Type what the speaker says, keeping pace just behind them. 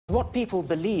What people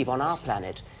believe on our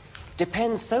planet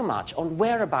depends so much on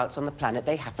whereabouts on the planet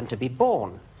they happen to be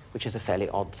born, which is a fairly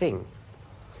odd thing.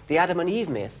 The Adam and Eve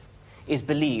myth is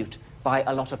believed by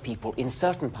a lot of people in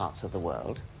certain parts of the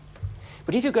world.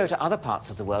 But if you go to other parts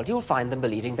of the world, you'll find them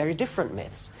believing very different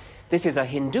myths. This is a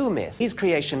Hindu myth. These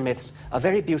creation myths are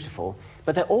very beautiful,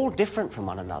 but they're all different from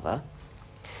one another,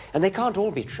 and they can't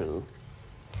all be true.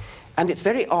 And it's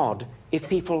very odd if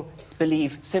people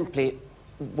believe simply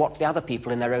what the other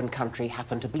people in their own country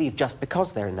happen to believe just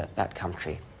because they're in that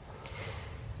country.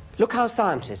 Look how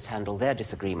scientists handle their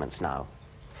disagreements now.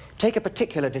 Take a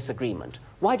particular disagreement.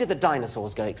 Why did the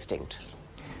dinosaurs go extinct?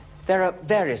 There are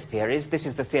various theories. This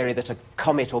is the theory that a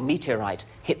comet or meteorite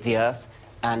hit the Earth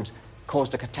and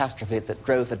caused a catastrophe that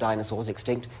drove the dinosaurs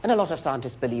extinct, and a lot of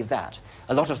scientists believe that.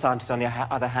 A lot of scientists, on the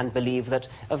other hand, believe that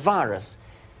a virus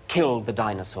killed the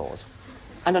dinosaurs.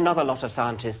 And another lot of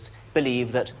scientists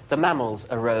believe that the mammals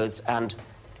arose and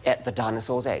ate the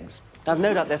dinosaurs' eggs. Now,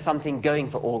 no doubt there's something going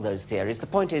for all those theories. The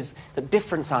point is that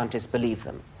different scientists believe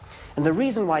them. And the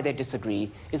reason why they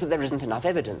disagree is that there isn't enough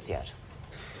evidence yet.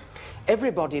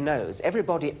 Everybody knows,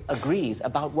 everybody agrees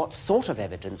about what sort of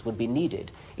evidence would be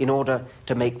needed in order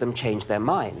to make them change their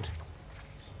mind.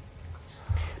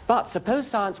 But suppose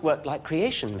science worked like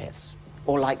creation myths,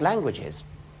 or like languages.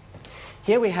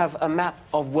 Here we have a map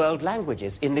of world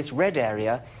languages. In this red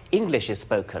area, English is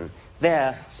spoken.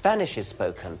 There, Spanish is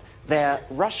spoken. There,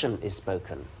 Russian is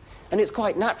spoken. And it's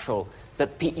quite natural that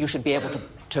you should be able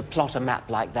to plot a map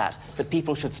like that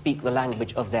people should speak the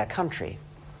language of their country.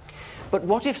 But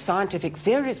what if scientific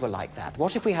theories were like that?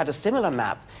 What if we had a similar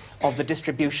map of the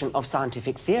distribution of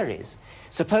scientific theories?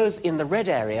 Suppose in the red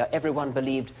area, everyone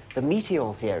believed the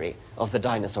meteor theory of the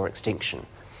dinosaur extinction.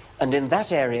 And in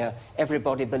that area,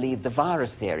 everybody believed the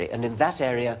virus theory. And in that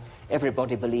area,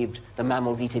 everybody believed the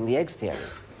mammals eating the eggs theory.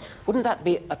 Wouldn't that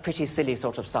be a pretty silly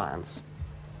sort of science?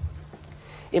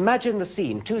 Imagine the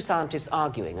scene, two scientists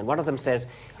arguing, and one of them says,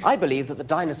 I believe that the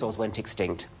dinosaurs went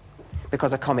extinct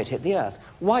because a comet hit the Earth.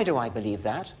 Why do I believe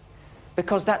that?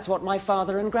 Because that's what my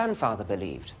father and grandfather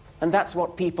believed. And that's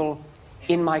what people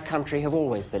in my country have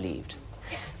always believed.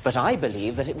 But I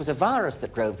believe that it was a virus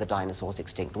that drove the dinosaurs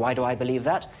extinct. Why do I believe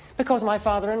that? Because my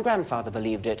father and grandfather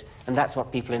believed it, and that's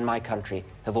what people in my country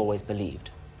have always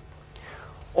believed.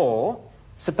 Or,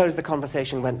 suppose the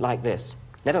conversation went like this.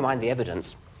 Never mind the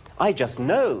evidence. I just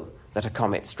know that a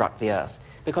comet struck the Earth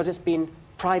because it's been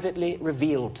privately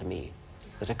revealed to me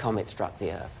that a comet struck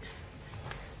the Earth.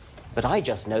 But I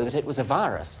just know that it was a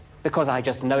virus because I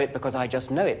just know it because I just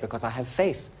know it because I have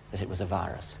faith that it was a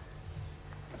virus.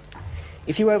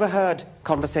 If you overheard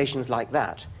conversations like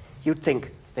that, you'd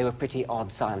think they were pretty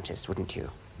odd scientists, wouldn't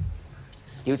you?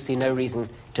 You'd see no reason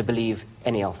to believe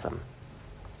any of them.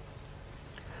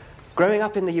 Growing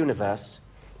up in the universe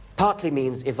partly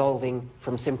means evolving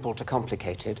from simple to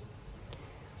complicated,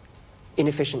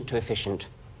 inefficient to efficient,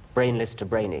 brainless to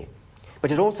brainy.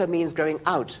 But it also means growing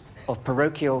out of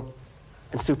parochial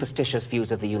and superstitious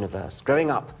views of the universe,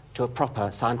 growing up to a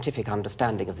proper scientific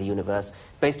understanding of the universe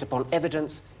based upon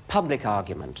evidence, public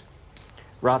argument,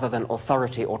 rather than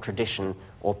authority or tradition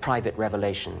or private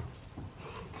revelation.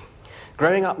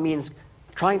 Growing up means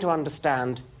trying to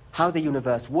understand how the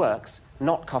universe works,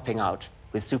 not copping out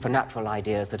with supernatural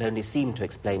ideas that only seem to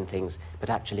explain things but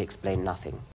actually explain nothing.